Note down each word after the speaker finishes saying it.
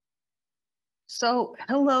So,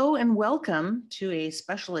 hello and welcome to a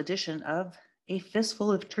special edition of A Fistful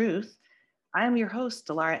of Truth. I am your host,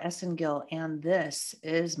 Delara Essengill, and this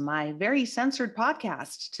is my very censored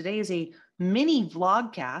podcast. Today is a mini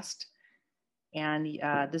vlogcast, and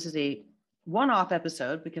this is a one-off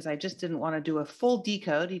episode because I just didn't want to do a full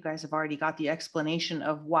decode. You guys have already got the explanation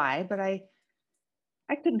of why, but I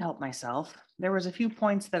couldn't help myself. There was a few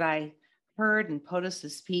points that I heard in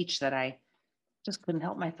POTUS's speech that I just couldn't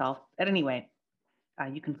help myself. But anyway,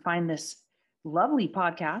 you can find this lovely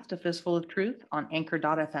podcast, A Fistful of Truth, on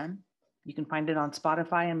anchor.fm. You can find it on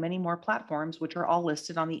Spotify and many more platforms, which are all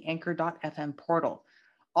listed on the anchor.fm portal.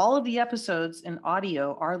 All of the episodes in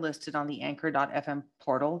audio are listed on the anchor.fm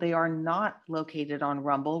portal. They are not located on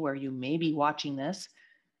Rumble, where you may be watching this.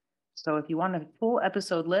 So if you want a full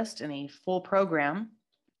episode list and a full program,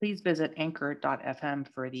 please visit anchor.fm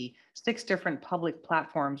for the 6 different public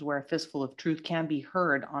platforms where A Fistful of Truth can be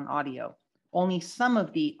heard on audio. Only some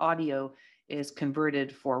of the audio is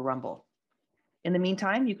converted for Rumble. In the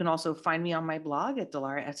meantime, you can also find me on my blog at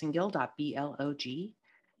delaraessengill.blog.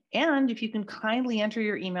 And if you can kindly enter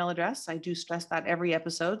your email address, I do stress that every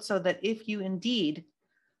episode, so that if you indeed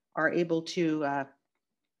are able to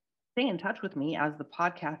stay in touch with me, as the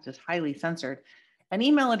podcast is highly censored, an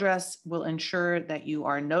email address will ensure that you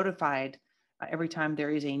are notified every time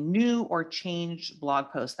there is a new or changed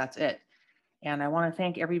blog post. That's it. And I want to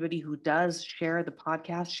thank everybody who does share the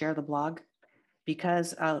podcast, share the blog,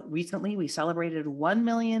 because recently we celebrated 1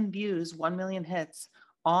 million views, 1 million hits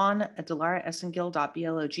on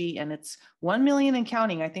delaraessengill.blog, and it's 1 million and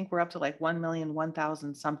counting. I think we're up to like 1 million,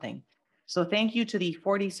 1,000 something. So thank you to the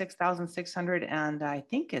 46,600 and I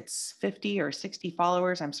think it's 50 or 60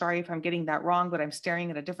 followers. I'm sorry if I'm getting that wrong, but I'm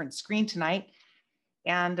staring at a different screen tonight.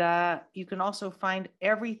 And you can also find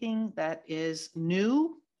everything that is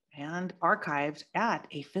new and archived at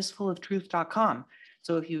afistfuloftruth.com.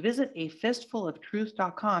 So if you visit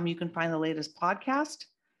afistfuloftruth.com, you can find the latest podcast,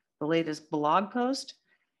 the latest blog post,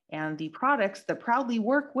 and the products that proudly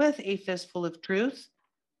work with A Fistful of Truth.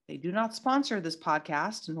 They do not sponsor this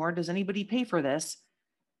podcast, nor does anybody pay for this,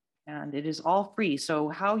 and it is all free. So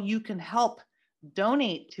how you can help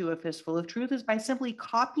donate to A Fistful of Truth is by simply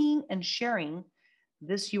copying and sharing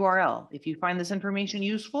this URL. If you find this information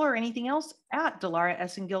useful or anything else, at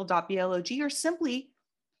delaraessengill.blog, or simply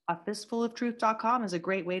afistfuloftruth.com is a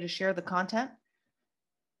great way to share the content.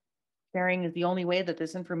 Sharing is the only way that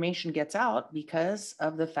this information gets out, because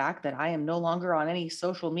of the fact that I am no longer on any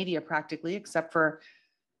social media practically, except for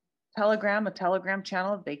Telegram, a Telegram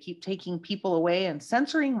channel. They keep taking people away and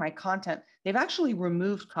censoring my content. They've actually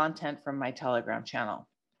removed content from my Telegram channel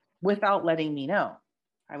without letting me know.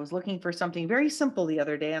 I was looking for something very simple the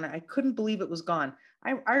other day and I couldn't believe it was gone.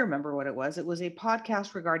 I remember what it was. It was a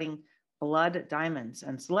podcast regarding blood diamonds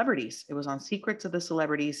and celebrities. It was on Secrets of the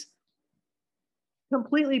Celebrities.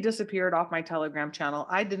 Completely disappeared off my Telegram channel.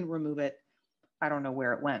 I didn't remove it. I don't know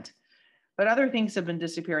where it went. But other things have been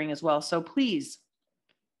disappearing as well. So please,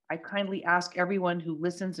 I kindly ask everyone who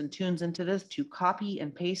listens and tunes into this to copy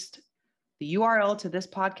and paste the URL to this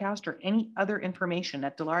podcast or any other information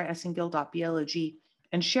at delaraessengill.blog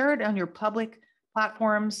and share it on your public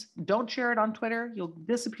platforms. Don't share it on Twitter. You'll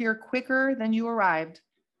disappear quicker than you arrived.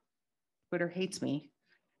 Twitter hates me.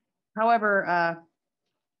 However,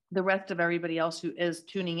 the rest of everybody else who is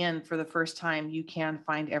tuning in for the first time, you can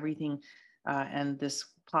find everything and this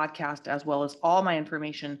podcast, as well as all my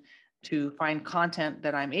information, to find content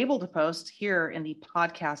that I'm able to post here in the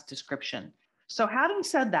podcast description. So having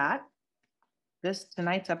said that,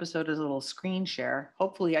 tonight's episode is a little screen share.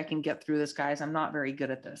 Hopefully I can get through this, guys. I'm not very good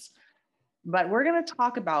at this. But we're going to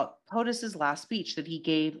talk about POTUS's last speech that he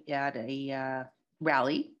gave at a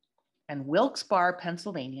rally in Wilkes-Barre,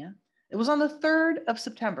 Pennsylvania. It was on the 3rd of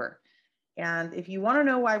September. And if you want to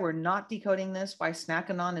know why we're not decoding this, why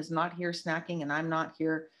Snackanon is not here snacking and I'm not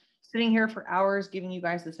here sitting here for hours giving you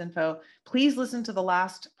guys this info, please listen to the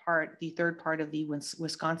last part, the third part of the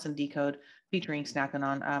Wisconsin decode featuring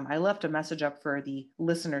Snackanon. I left a message up for the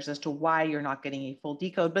listeners as to why you're not getting a full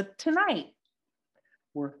decode. But tonight,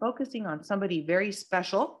 we're focusing on somebody very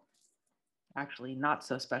special, actually not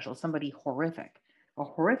so special, somebody horrific, a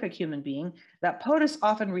horrific human being that POTUS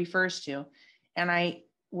often refers to. And I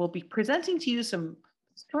will be presenting to you some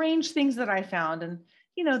strange things that I found. And,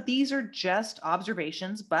 you know, these are just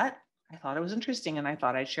observations, but I thought it was interesting and I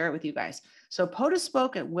thought I'd share it with you guys. So POTUS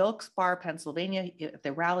spoke at Wilkes-Barre, Pennsylvania at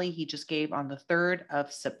the rally he just gave on the 3rd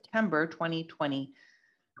of September,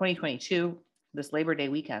 2022, this Labor Day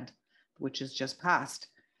weekend, which is just passed.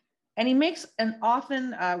 And he makes an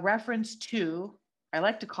often reference to, I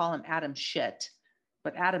like to call him Adam Shit,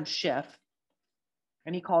 but Adam Schiff.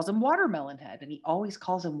 And he calls him Watermelon Head, and he always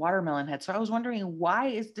calls him Watermelon Head. So I was wondering,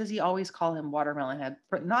 does he always call him Watermelon Head?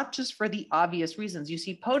 Not just for the obvious reasons. You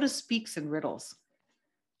see, POTUS speaks in riddles,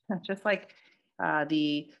 just like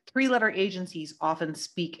the three-letter agencies often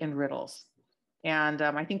speak in riddles. And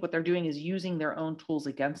I think what they're doing is using their own tools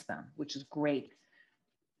against them, which is great.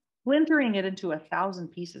 Splintering it into 1,000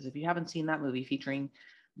 pieces. If you haven't seen that movie featuring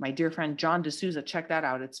my dear friend John D'Souza, check that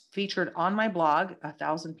out. It's featured on my blog,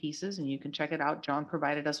 1,000 Pieces, and you can check it out. John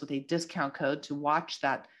provided us with a discount code to watch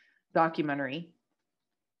that documentary.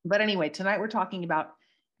 But anyway, tonight we're talking about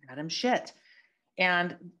Adam Schiff.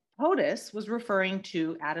 And POTUS was referring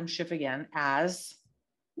to Adam Schiff again as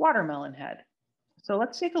Watermelon Head. So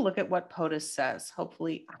let's take a look at what POTUS says.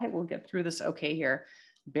 Hopefully I will get through this okay here.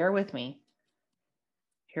 Bear with me.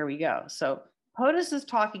 Here we go. So POTUS is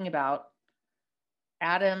talking about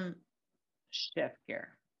Adam Schiff here.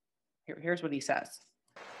 Here's what he says.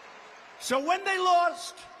 So when they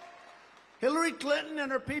lost, Hillary Clinton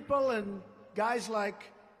and her people and guys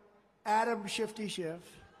like Adam Shifty Schiff,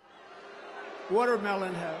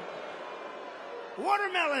 Watermelon Head.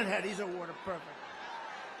 Watermelon Head, he's a perfect.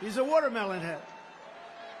 He's a watermelon head.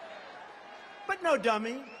 But no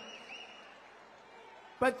dummy.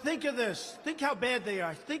 But think of this. Think how bad they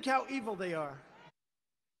are. Think how evil they are.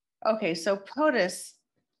 Okay, so POTUS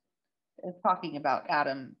is talking about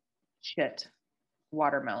Adam Schiff,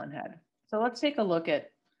 Watermelon Head. So let's take a look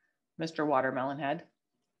at Mr. Watermelon Head.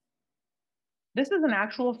 This is an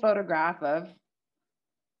actual photograph of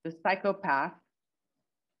this psychopath,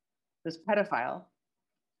 this pedophile,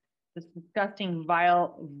 this disgusting,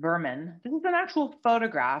 vile vermin. This is an actual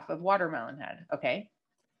photograph of Watermelon Head, okay?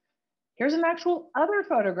 Here's an actual other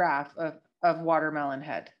photograph of Watermelon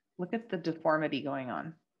Head. Look at the deformity going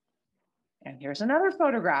on. And here's another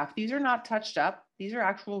photograph. These are not touched up. These are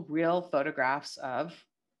actual real photographs of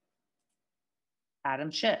Adam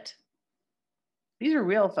Schiff. These are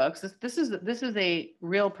real, folks. This is a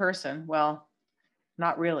real person. Well,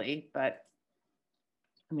 not really, but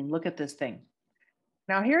I mean, look at this thing.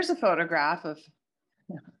 Now here's a photograph of,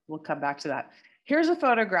 we'll come back to that. Here's a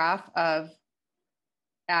photograph of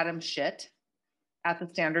Adam Schiff at the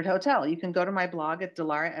Standard Hotel. You can go to my blog at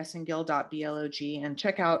delaraessengill.blog and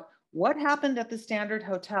check out what happened at the Standard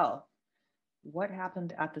Hotel. What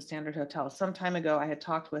happened at the Standard Hotel? Some time ago, I had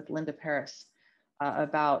talked with Linda Paris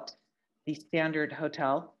about the Standard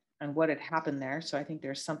Hotel and what had happened there. So I think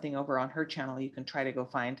there's something over on her channel you can try to go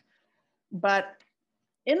find. But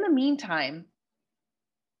in the meantime,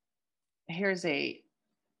 here's a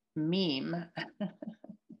meme.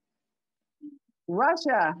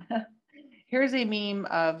 Russia. Here's a meme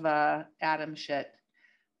of Adam Schiff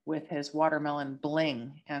with his watermelon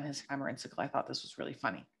bling and his hammer and sickle. I thought this was really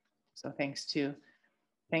funny. So thanks to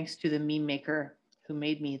the meme maker who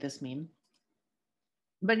made me this meme.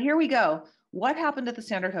 But here we go. What happened at the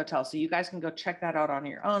Standard Hotel? So you guys can go check that out on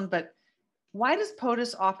your own. But why does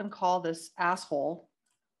POTUS often call this asshole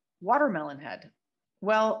Watermelon Head?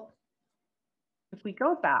 Well, if we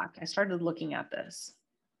go back, I started looking at this.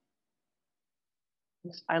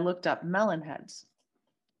 I looked up melon heads.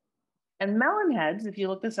 And melon heads, if you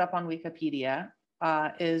look this up on Wikipedia,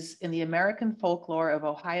 is in the American folklore of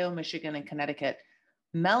Ohio, Michigan, and Connecticut.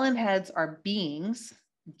 Melon heads are beings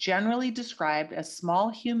generally described as small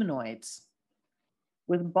humanoids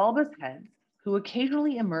with bulbous heads who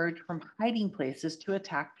occasionally emerge from hiding places to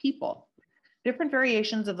attack people. Different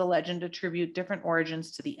variations of the legend attribute different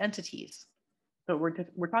origins to the entities. So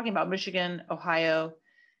we're talking about Michigan, Ohio,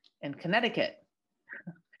 and Connecticut.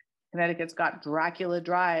 Connecticut's got Dracula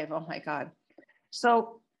Drive. Oh my God.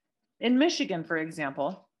 So in Michigan, for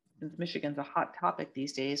example, since Michigan's a hot topic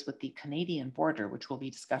these days with the Canadian border, which we'll be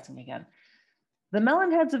discussing again, the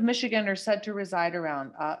melon heads of Michigan are said to reside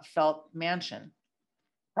around Felt Mansion.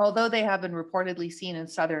 Although they have been reportedly seen in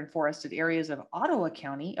southern forested areas of Ottawa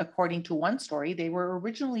County, according to one story, they were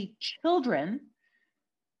originally children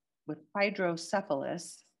with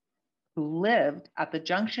hydrocephalus who lived at the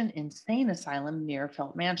Junction Insane Asylum near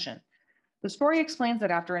Felt Mansion. The story explains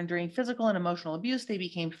that after enduring physical and emotional abuse, they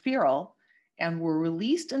became feral and were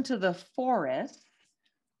released into the forest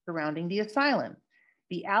surrounding the asylum.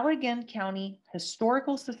 The Allegan County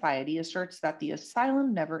Historical Society asserts that the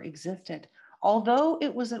asylum never existed, although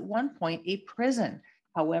it was at one point a prison.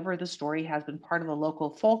 However, the story has been part of the local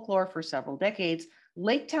folklore for several decades.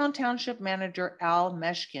 Laketown Township manager Al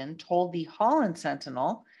Meshkin told the Holland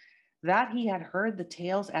Sentinel that he had heard the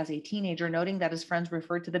tales as a teenager, noting that his friends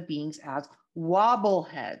referred to the beings as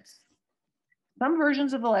wobbleheads. Some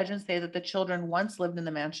versions of the legend say that the children once lived in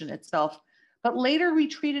the mansion itself, but later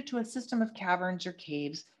retreated to a system of caverns or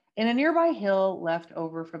caves in a nearby hill left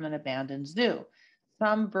over from an abandoned zoo.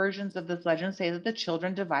 Some versions of this legend say that the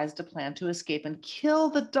children devised a plan to escape and kill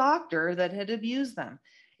the doctor that had abused them.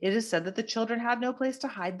 It is said that the children had no place to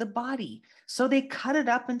hide the body, so they cut it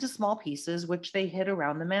up into small pieces, which they hid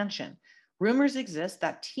around the mansion. Rumors exist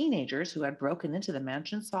that teenagers who had broken into the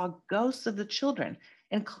mansion saw ghosts of the children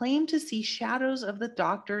and claimed to see shadows of the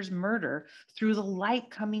doctor's murder through the light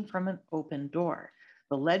coming from an open door.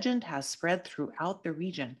 The legend has spread throughout the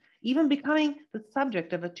region, even becoming the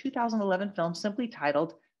subject of a 2011 film simply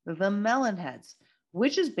titled The Melonheads,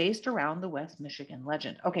 which is based around the West Michigan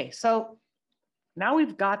legend. Okay, so now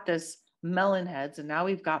we've got this Melonheads, and now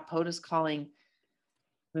we've got POTUS calling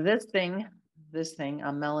this thing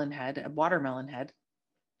a melon head, a watermelon head.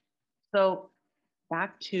 So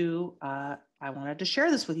back to, I wanted to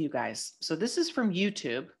share this with you guys. So this is from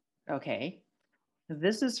YouTube, okay?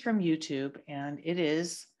 This is from YouTube, and it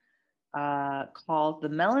is called The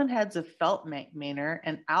Melonheads of Felt Manor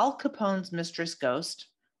and Al Capone's Mistress Ghost,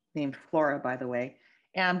 named Flora, by the way.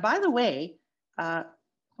 And by the way,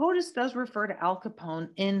 POTUS does refer to Al Capone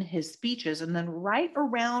in his speeches. And then right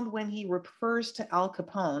around when he refers to Al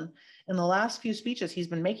Capone, in the last few speeches, he's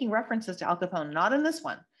been making references to Al Capone, not in this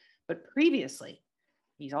one, but previously.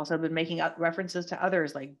 He's also been making references to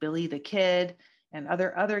others like Billy the Kid and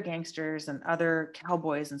other gangsters and other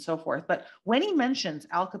cowboys and so forth. But when he mentions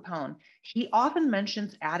Al Capone, he often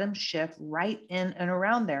mentions Adam Schiff right in and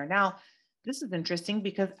around there. Now, this is interesting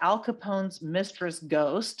because Al Capone's mistress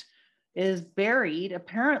ghost is buried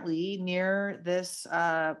apparently near this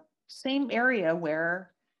same area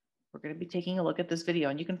where we're going to be taking a look at this video.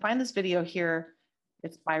 And you can find this video here.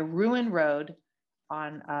 It's by Ruin Road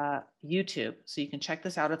on YouTube. So you can check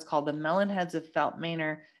this out. It's called The Melonheads of Felt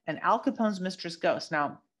Manor and Al Capone's Mistress Ghost.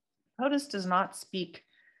 Now, POTUS does not speak.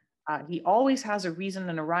 He always has a reason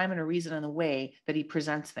and a rhyme and a reason in the way that he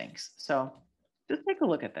presents things. So just take a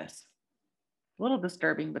look at this. A little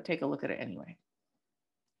disturbing, but take a look at it anyway.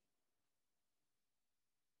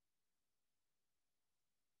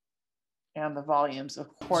 And the volumes, of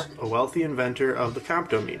course. A wealthy inventor of the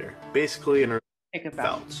comptometer, basically an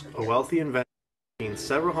Phelps. A wealthy inventor means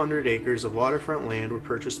several hundred acres of waterfront land were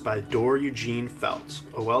purchased by Dor Eugene Phelps,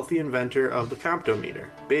 a wealthy inventor of the comptometer,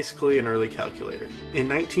 basically an early calculator. In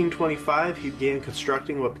 1925, he began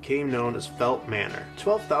constructing what became known as Felt Manor,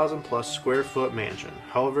 12,000 plus square foot mansion.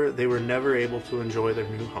 However, they were never able to enjoy their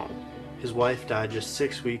new home. His wife died just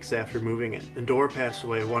 6 weeks after moving in, and Dor passed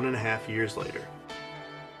away 1.5 years later.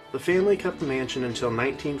 The family kept the mansion until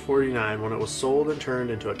 1949 when it was sold and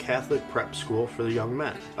turned into a Catholic prep school for the young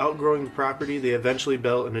men. Outgrowing the property, they eventually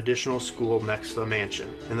built an additional school next to the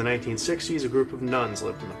mansion. In the 1960s, a group of nuns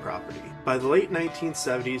lived in the property. By the late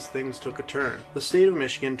 1970s, things took a turn. The state of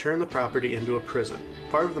Michigan turned the property into a prison.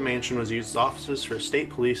 Part of the mansion was used as offices for state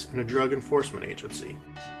police and a drug enforcement agency.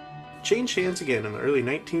 Changed hands again in the early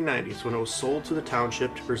 1990s when it was sold to the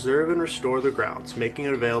township to preserve and restore the grounds, making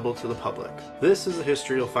it available to the public. This is the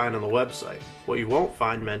history you'll find on the website. What you won't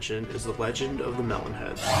find mentioned is the legend of the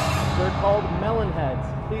Melonheads. They're called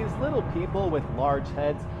Melonheads. These little people with large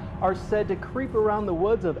heads are said to creep around the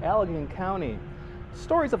woods of Allegan County.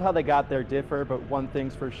 Stories of how they got there differ, but one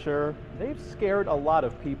thing's for sure, they've scared a lot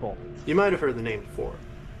of people. You might have heard the name before.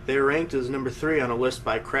 They are ranked as number 3 on a list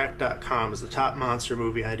by Crack.com as the top monster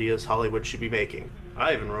movie ideas Hollywood should be making.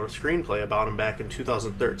 I even wrote a screenplay about them back in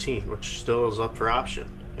 2013, which still is up for option.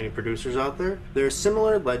 Any producers out there? There are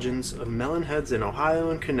similar legends of Melonheads in Ohio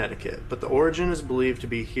and Connecticut, but the origin is believed to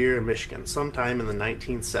be here in Michigan sometime in the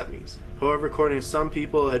 1970s. However, according to some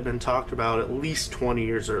people, it had been talked about at least 20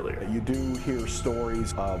 years earlier. You do hear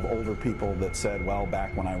stories of older people that said, well,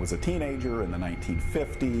 back when I was a teenager in the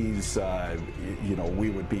 1950s, we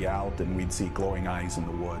would be out and we'd see glowing eyes in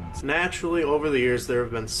the woods. Naturally, over the years, there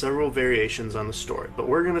have been several variations on the story, but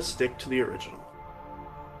we're going to stick to the original.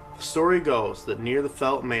 The story goes that near the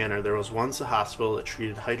Felt Manor, there was once a hospital that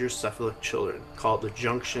treated hydrocephalic children, called the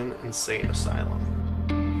Junction Insane Asylum.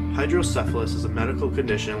 Hydrocephalus is a medical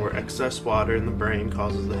condition where excess water in the brain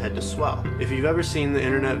causes the head to swell. If you've ever seen the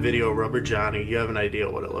internet video Rubber Johnny, you have an idea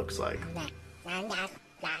what it looks like. I'm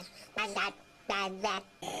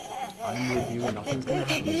with you, nothing's gonna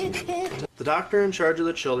happen. The doctor in charge of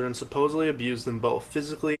the children supposedly abused them both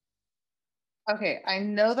physically. Okay, I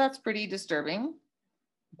know that's pretty disturbing,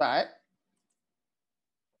 but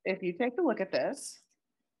if you take a look at this,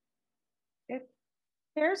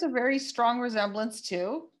 there's a very strong resemblance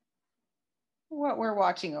to what we're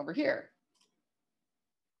watching over here.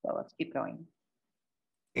 So let's keep going.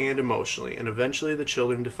 And emotionally, and eventually the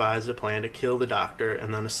children devised a plan to kill the doctor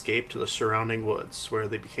and then escape to the surrounding woods, where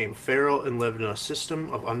they became feral and lived in a system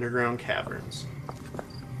of underground caverns.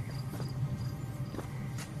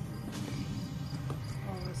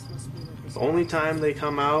 The only time they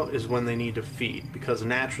come out is when they need to feed, because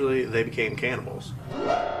naturally they became cannibals.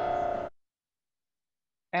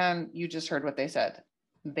 And you just heard what they said.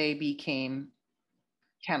 They became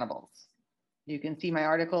cannibals. You can see my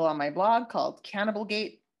article on my blog called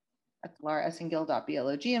Cannibalgate at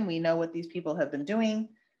lauraessengill.blog, and we know what these people have been doing.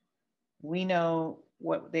 We know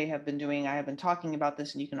what they have been doing. I have been talking about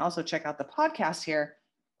this, and you can also check out the podcast here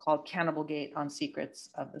called Cannibalgate on Secrets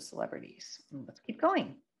of the Celebrities. And let's keep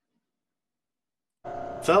going.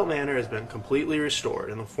 Felt Manor has been completely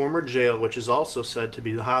restored, and the former jail, which is also said to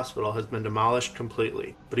be the hospital, has been demolished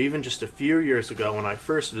completely. But even just a few years ago when I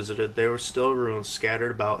first visited, there were still ruins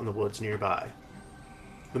scattered about in the woods nearby.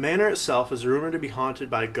 The manor itself is rumored to be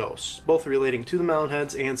haunted by ghosts, both relating to the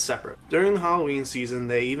Melonheads and separate. During the Halloween season,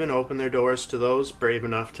 they even open their doors to those brave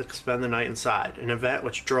enough to spend the night inside, an event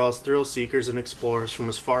which draws thrill seekers and explorers from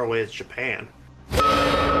as far away as Japan.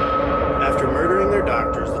 After murdering their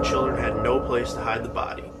doctors, the children had no place to hide the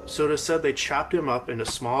body, so it is said they chopped him up into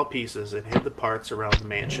small pieces and hid the parts around the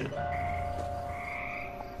mansion.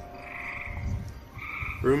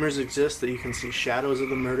 Rumors exist that you can see shadows of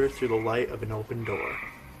the murder through the light of an open door.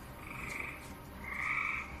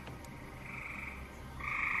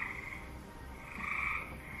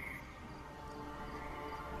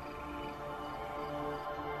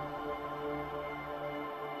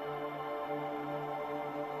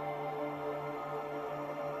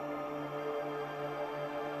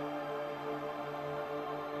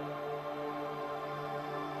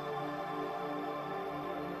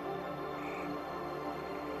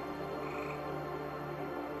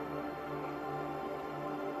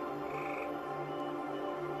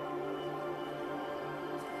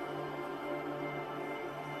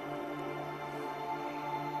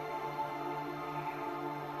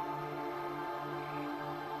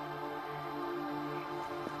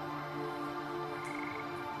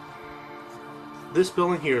 This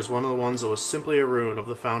building here is one of the ones that was simply a ruin of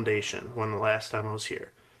the foundation when the last time I was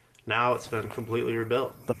here. Now it's been completely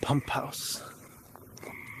rebuilt. The pump house.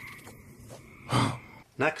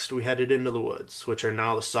 Next, we headed into the woods, which are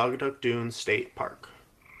now the Saugatuck Dunes State Park.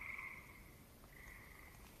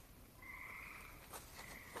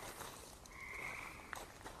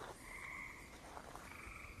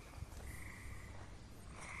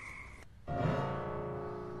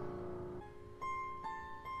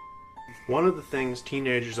 One of the things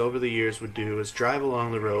teenagers over the years would do is drive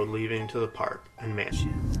along the road leading to the park and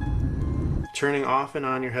mansion. Turning off and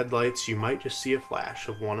on your headlights, you might just see a flash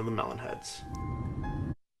of one of the Melonheads.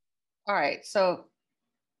 All right, so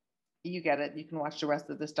you get it. You can watch the rest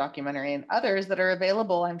of this documentary and others that are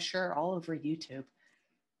available, I'm sure, all over YouTube.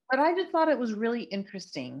 But I just thought it was really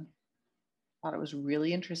interesting. That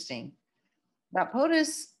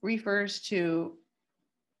POTUS refers to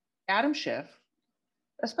Adam Schiff,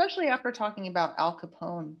 especially after talking about Al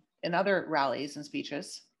Capone in other rallies and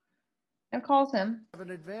speeches, and calls him Have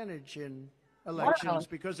an advantage in elections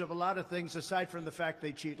because of a lot of things aside from the fact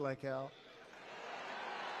they cheat like hell.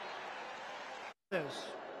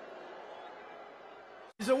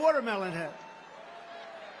 He's a watermelon head,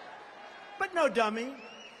 but no dummy.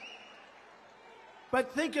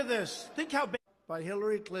 But think of this. Think how bad by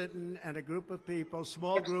Hillary Clinton and a group of people,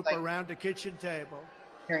 small group around a kitchen table,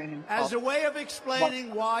 as a way of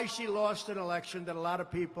explaining why she lost an election that a lot of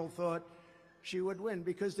people thought she would win,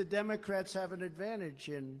 because the Democrats have an advantage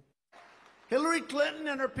in Hillary Clinton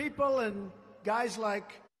and her people and guys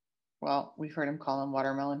like... Well, we've heard him call him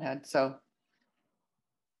watermelon head. So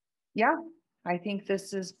yeah, I think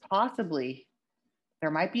this is possibly,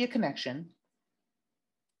 there might be a connection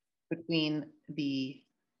between the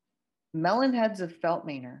Melonheads of Felt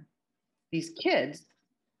Manor, these kids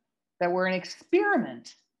that were an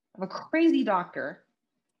experiment of a crazy doctor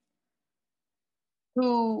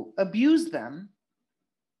who abused them.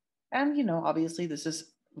 And, you know, obviously this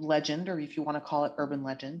is legend, or if you want to call it urban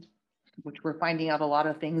legend, which we're finding out a lot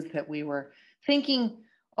of things that we were thinking,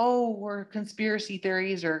 oh, were conspiracy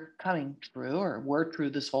theories are coming true or were true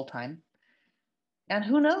this whole time. And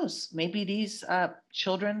who knows, maybe these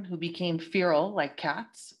children who became feral like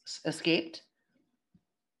cats escaped.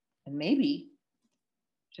 And maybe,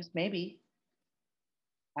 just maybe,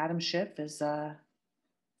 Adam Schiff is of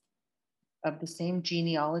the same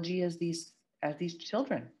genealogy as these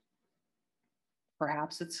children.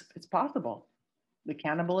 Perhaps it's possible. The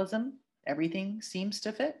cannibalism, everything seems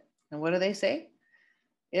to fit. And what do they say?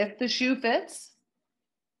 If the shoe fits,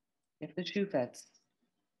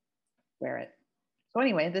 wear it. So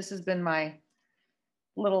anyway, this has been my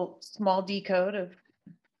little small decode of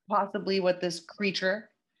possibly what this creature,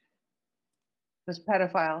 this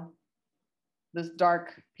pedophile, this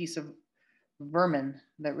dark piece of vermin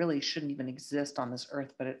that really shouldn't even exist on this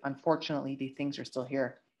earth, but unfortunately, these things are still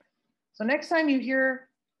here. So next time you hear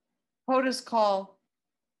POTUS call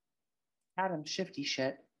Adam shifty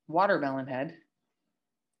shit, watermelon head,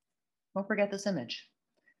 don't forget this image.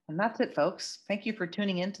 And that's it, folks. Thank you for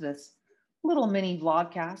tuning into this little mini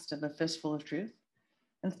vlogcast of A Fistful of Truth.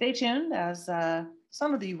 And stay tuned as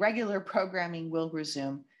some of the regular programming will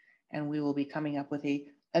resume, and we will be coming up with a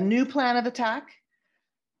new plan of attack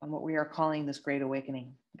on what we are calling this Great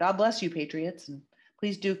Awakening. God bless you, Patriots, and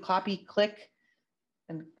please do copy, click,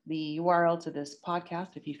 and the URL to this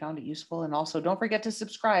podcast if you found it useful. And also don't forget to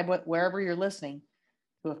subscribe wherever you're listening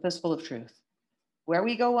to A Fistful of Truth. Where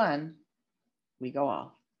we go one, we go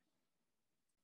all.